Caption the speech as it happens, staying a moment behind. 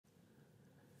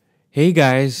Hey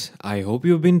guys, I hope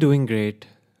you've been doing great.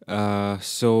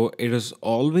 So, it has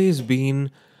always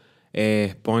been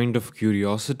a point of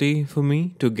curiosity for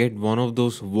me to get one of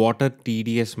those water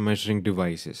TDS measuring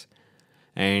devices.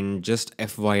 And just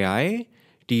FYI,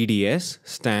 TDS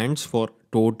stands for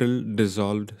Total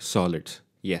Dissolved Solids.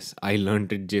 Yes, I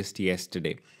learned it just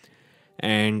yesterday.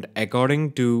 And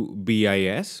according to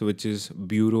BIS, which is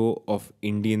Bureau of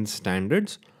Indian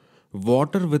Standards,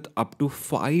 water with up to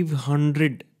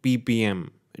 500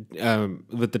 ppm,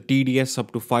 with the TDS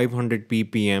up to 500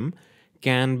 ppm,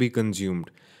 can be consumed.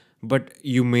 But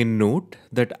you may note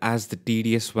that as the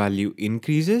TDS value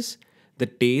increases, the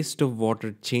taste of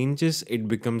water changes. It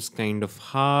becomes kind of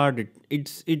hard.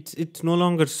 It's no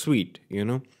longer sweet.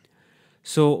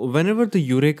 So, whenever the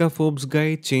Eureka Forbes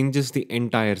guy changes the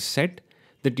entire set,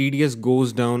 the TDS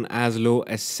goes down as low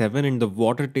as 7 and the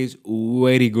water tastes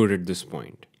very good at this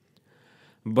point.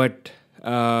 But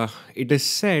it is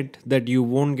said that you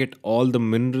won't get all the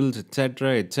minerals,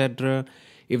 etc.,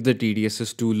 if the TDS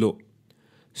is too low.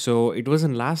 So, it was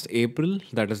in last April,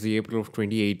 that is the April of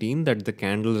 2018, that the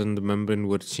candles in the membrane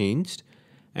were changed.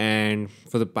 And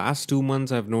for the past 2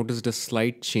 months, I've noticed a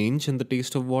slight change in the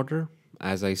taste of water.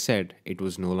 As I said, it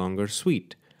was no longer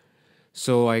sweet.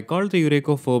 So I called the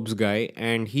Eureka Forbes guy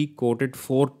and he quoted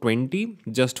 420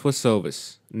 just for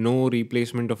service, no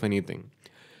replacement of anything.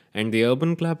 And the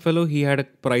Urban Clap fellow, he had a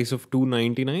price of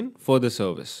 299 for the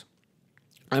service.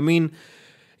 I mean,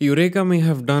 Eureka may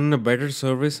have done a better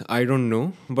service, I don't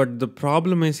know, but the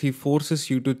problem is he forces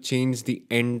you to change the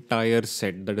entire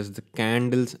set, that is the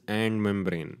candles and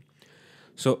membrane.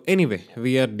 So, anyway,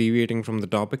 we are deviating from the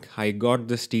topic. I got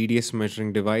this TDS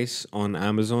measuring device on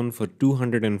Amazon for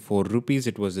 204 rupees.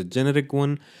 It was a generic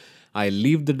one. I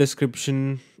leave the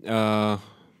description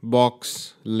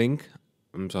box link.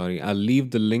 I'll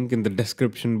leave the link in the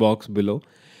description box below.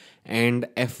 And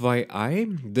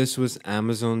FYI, this was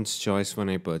Amazon's choice when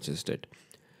I purchased it.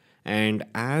 And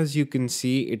as you can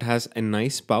see, it has a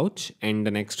nice pouch and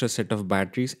an extra set of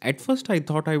batteries. At first, I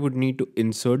thought I would need to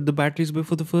insert the batteries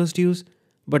before the first use,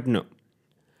 but no.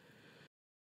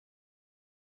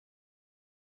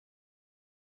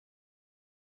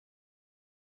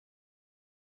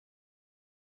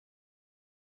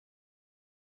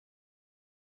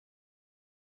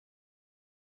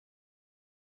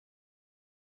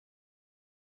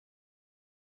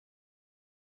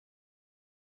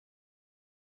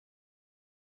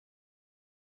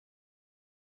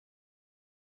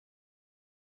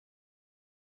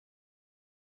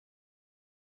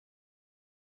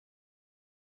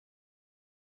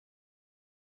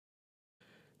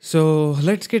 So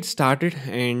let's get started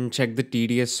and check the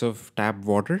TDS of tap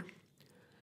water.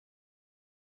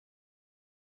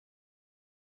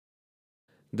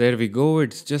 There we go,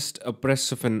 it's just a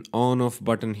press of an on off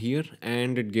button here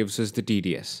and it gives us the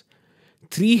TDS.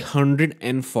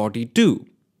 342.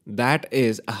 That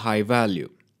is a high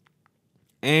value.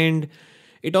 And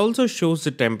it also shows the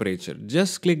temperature.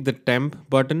 Just click the temp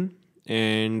button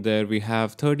and there we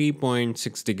have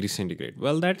 30.6 degrees centigrade.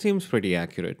 Well, that seems pretty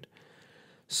accurate.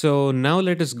 So now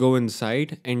let us go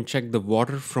inside and check the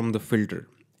water from the filter.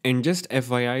 And just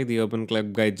FYI, the Urban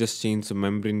Club guy just changed the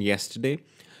membrane yesterday,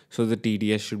 so the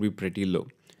TDS should be pretty low.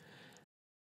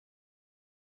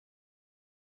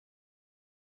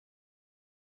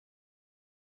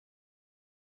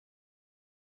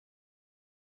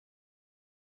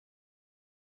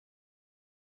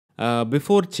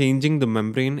 Before changing the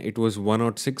membrane, it was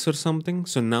 106 or something.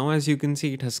 So now, as you can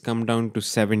see, it has come down to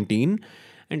 17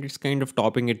 and it's kind of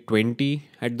topping at 20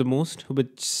 at the most,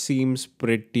 which seems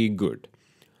pretty good.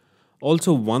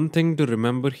 Also, one thing to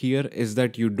remember here is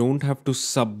that you don't have to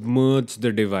submerge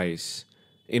the device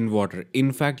in water.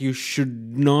 In fact, you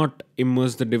should not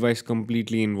immerse the device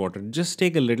completely in water. Just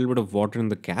take a little bit of water in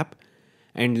the cap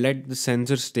and let the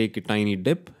sensors take a tiny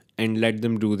dip and let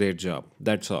them do their job.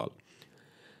 That's all.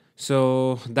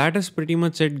 So that is pretty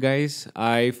much it, guys.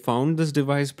 I found this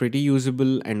device pretty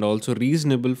usable and also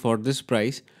reasonable for this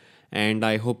price. And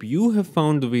I hope you have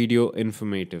found the video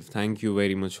informative. Thank you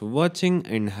very much for watching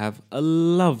and have a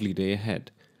lovely day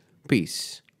ahead.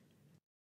 Peace.